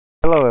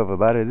Hello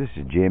everybody, this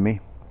is Jimmy.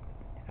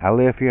 I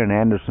live here in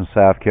Anderson,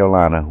 South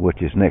Carolina,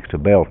 which is next to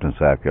Belton,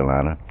 South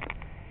Carolina.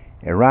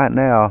 And right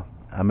now,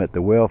 I'm at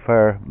the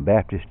Welfare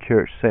Baptist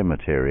Church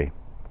Cemetery,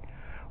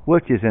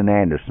 which is in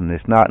Anderson.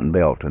 It's not in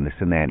Belton,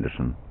 it's in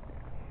Anderson.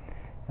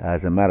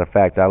 As a matter of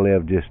fact, I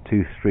live just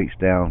 2 streets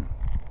down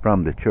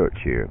from the church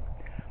here.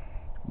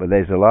 But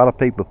there's a lot of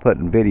people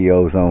putting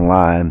videos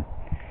online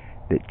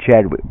that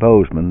Chadwick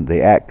Boseman,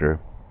 the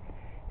actor,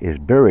 is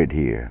buried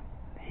here.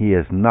 He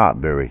is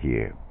not buried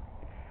here.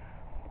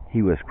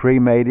 He was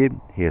cremated.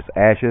 His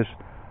ashes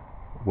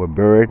were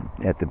buried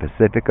at the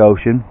Pacific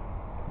Ocean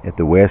at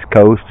the west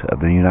coast of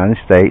the United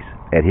States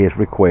at his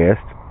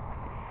request.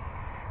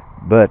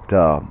 But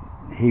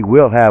he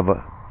will have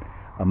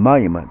a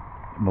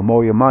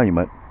memorial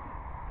monument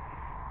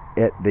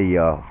at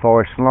the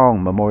Forest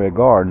Lawn Memorial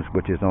Gardens,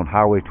 which is on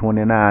Highway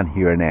 29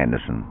 here in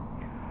Anderson.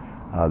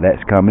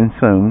 That's coming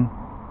soon.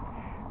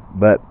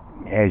 But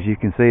as you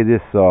can see,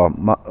 this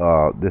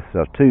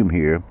tomb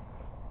here,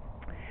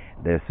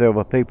 there's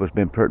several people who've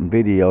been putting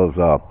videos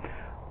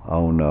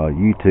on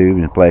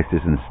YouTube and places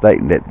and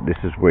stating that this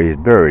is where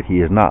he's buried. He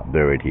is not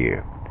buried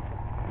here.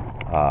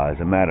 As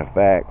a matter of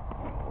fact,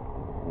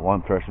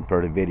 one person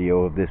put a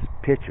video of this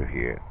picture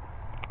here,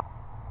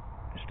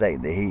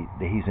 stating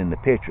that he's in the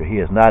picture. He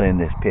is not in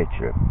this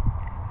picture.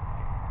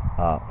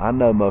 I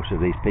know most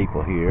of these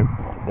people here.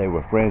 They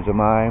were friends of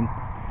mine,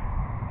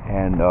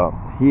 and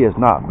he is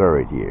not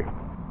buried here.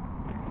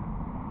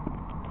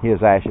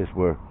 His ashes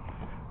were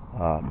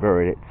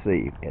buried at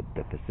sea at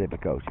the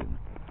Pacific Ocean.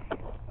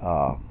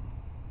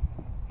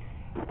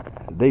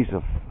 These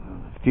are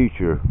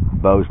future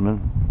Boseman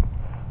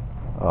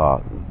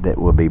that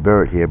will be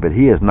buried here, but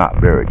he is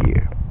not buried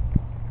here.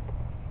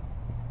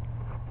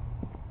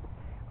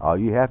 All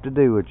you have to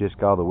do is just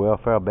call the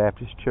Welfare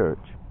Baptist Church.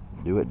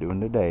 Do it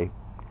during the day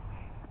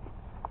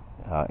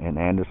in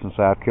Anderson,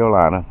 South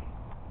Carolina.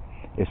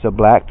 It's a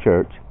black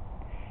church,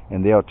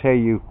 and they'll tell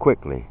you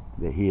quickly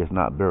that he is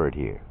not buried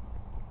here.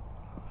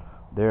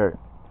 There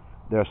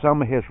are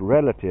some of his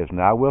relatives,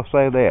 and I will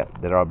say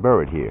that are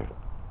buried here.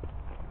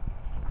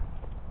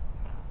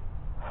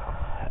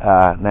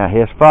 Now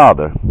his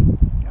father,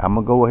 I'm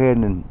gonna go ahead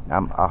and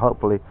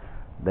hopefully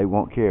they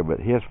won't care, but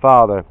his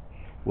father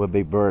will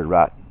be buried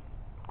right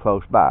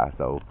close by.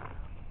 So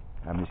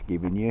I'm just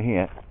giving you a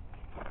hint.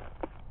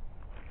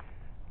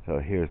 So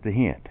here's the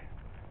hint.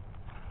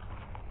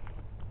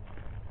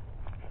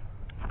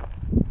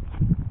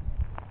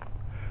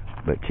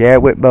 But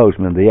Chadwick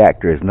Boseman, the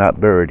actor, is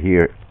not buried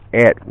here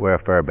at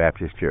Welfare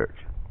Baptist Church.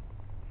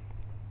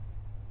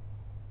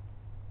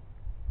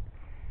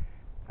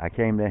 I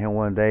came down here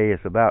one day.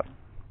 It's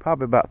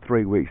probably about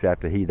 3 weeks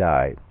after he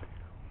died,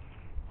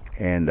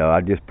 and I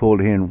just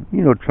pulled in,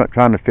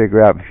 trying to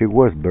figure out if he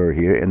was buried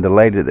here. And the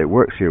lady that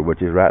works here,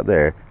 which is right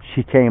there,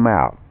 she came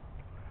out.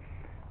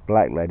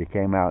 Black lady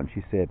came out, and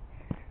she said,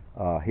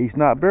 "He's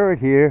not buried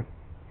here."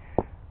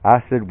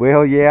 I said,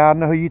 "Well, yeah, I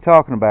know who you're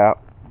talking about."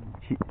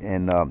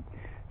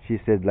 She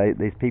said,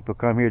 "These people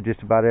come here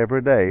just about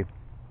every day,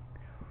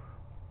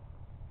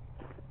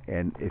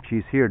 and if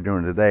she's here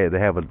during the day, they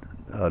have a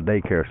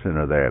daycare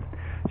center there.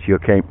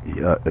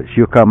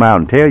 She'll come out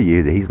and tell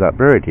you that he's not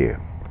buried here."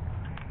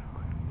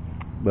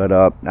 But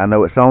I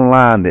know it's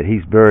online that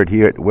he's buried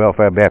here at the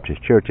Welfare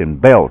Baptist Church in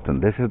Belton.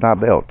 This is not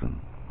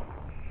Belton.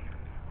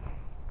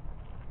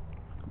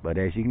 But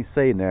as you can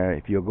see now,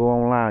 if you'll go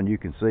online, you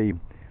can see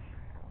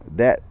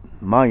that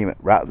monument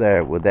right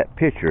there with that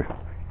picture.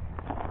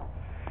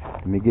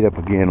 Let me get up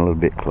again a little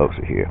bit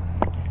closer here.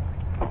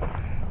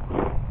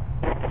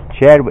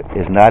 Chadwick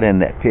is not in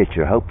that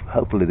picture.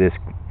 Hopefully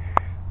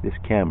this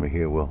camera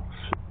here will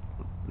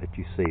let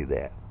you see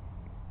that.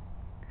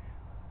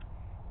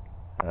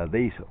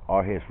 These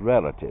are his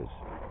relatives.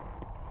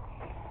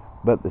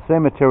 But the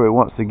cemetery,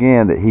 once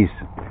again,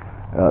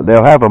 that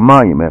they'll have a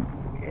monument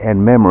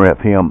in memory of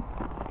him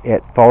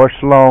at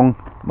Forest Lawn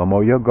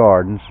Memorial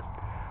Gardens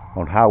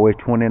on Highway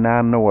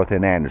 29 North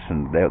in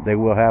Anderson. They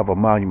will have a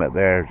monument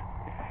there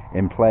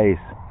in place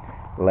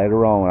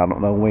later on. I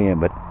don't know when,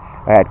 but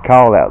I had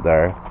called out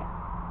there,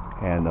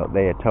 and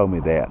they had told me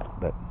that.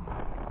 But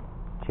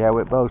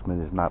Chadwick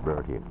Boseman is not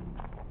buried here.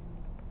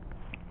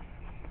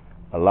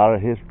 A lot of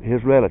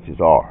his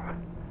relatives are.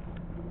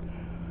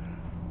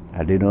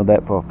 I do know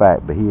that for a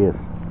fact, but he is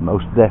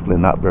most definitely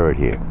not buried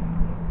here.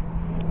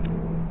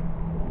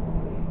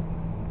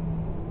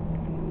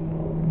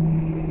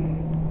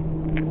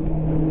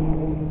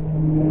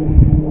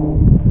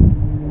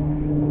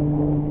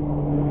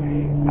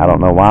 I don't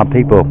know why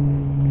people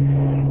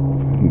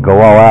go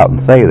all out and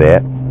say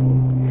that.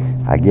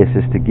 I guess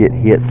it's to get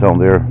hits on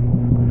their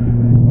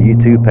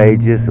YouTube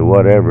pages or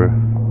whatever,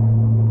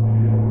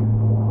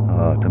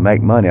 to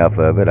make money off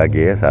of it, I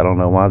guess. I don't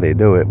know why they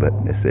do it, but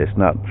it's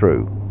not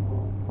true.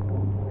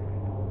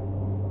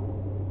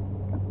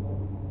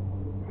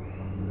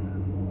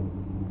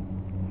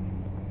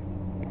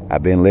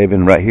 I've been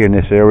living right here in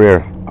this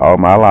area all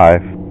my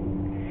life,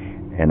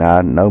 and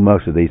I know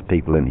most of these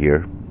people in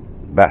here.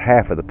 About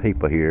half of the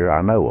people here,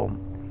 I know them.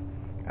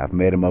 I've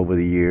met them over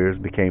the years,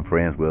 became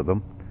friends with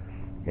them.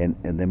 and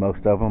then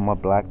most of them are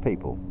black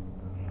people,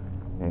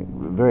 and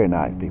very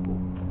nice people.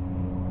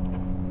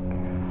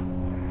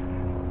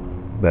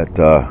 But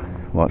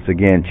once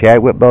again,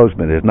 Chadwick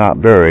Boseman is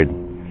not buried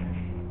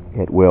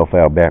at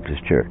Welfare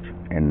Baptist Church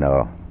in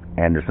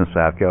Anderson,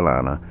 South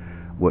Carolina,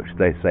 which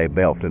they say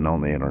Belton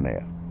on the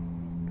internet.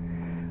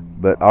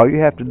 But all you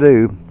have to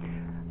do,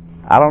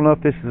 I don't know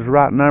if this is the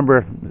right number.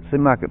 It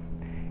seems like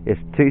it's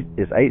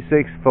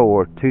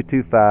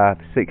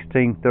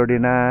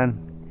 864-225-1639.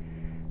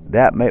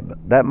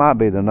 That might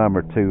be the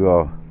number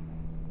to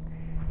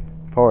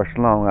Forest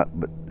Long.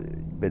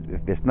 But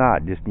if it's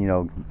not, just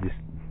you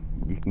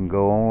can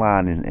go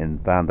online and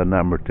find the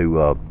number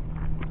to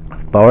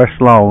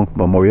Forest Long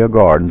Memorial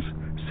Gardens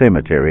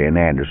Cemetery in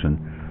Anderson,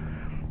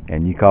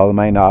 and you call the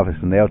main office,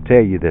 and they'll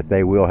tell you that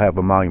they will have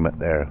a monument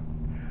there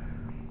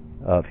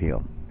of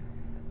him.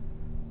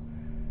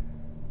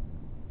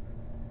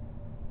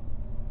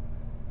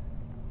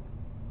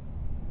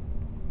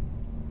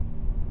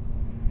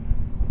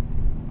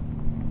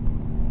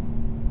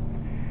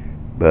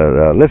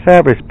 But let's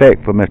have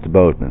respect for Mr.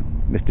 Boseman,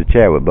 Mr.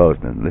 Chadwick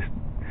Boseman.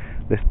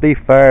 Let's be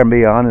fair and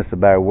be honest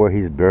about where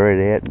he's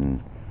buried at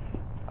and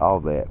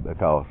all that,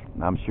 because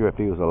I'm sure if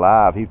he was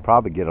alive, he'd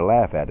probably get a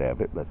laugh out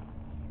of it. But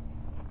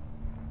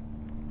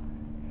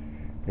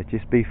let's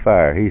just be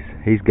fair.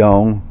 He's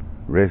gone.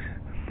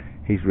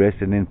 He's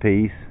resting in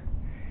peace.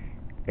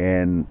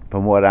 And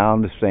from what I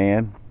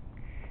understand,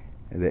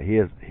 that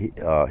his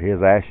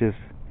ashes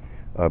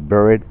are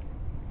buried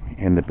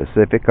in the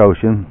Pacific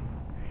Ocean,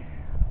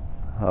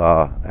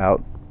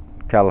 out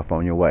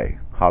California way,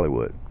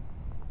 Hollywood,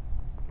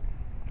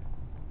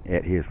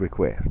 at his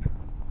request.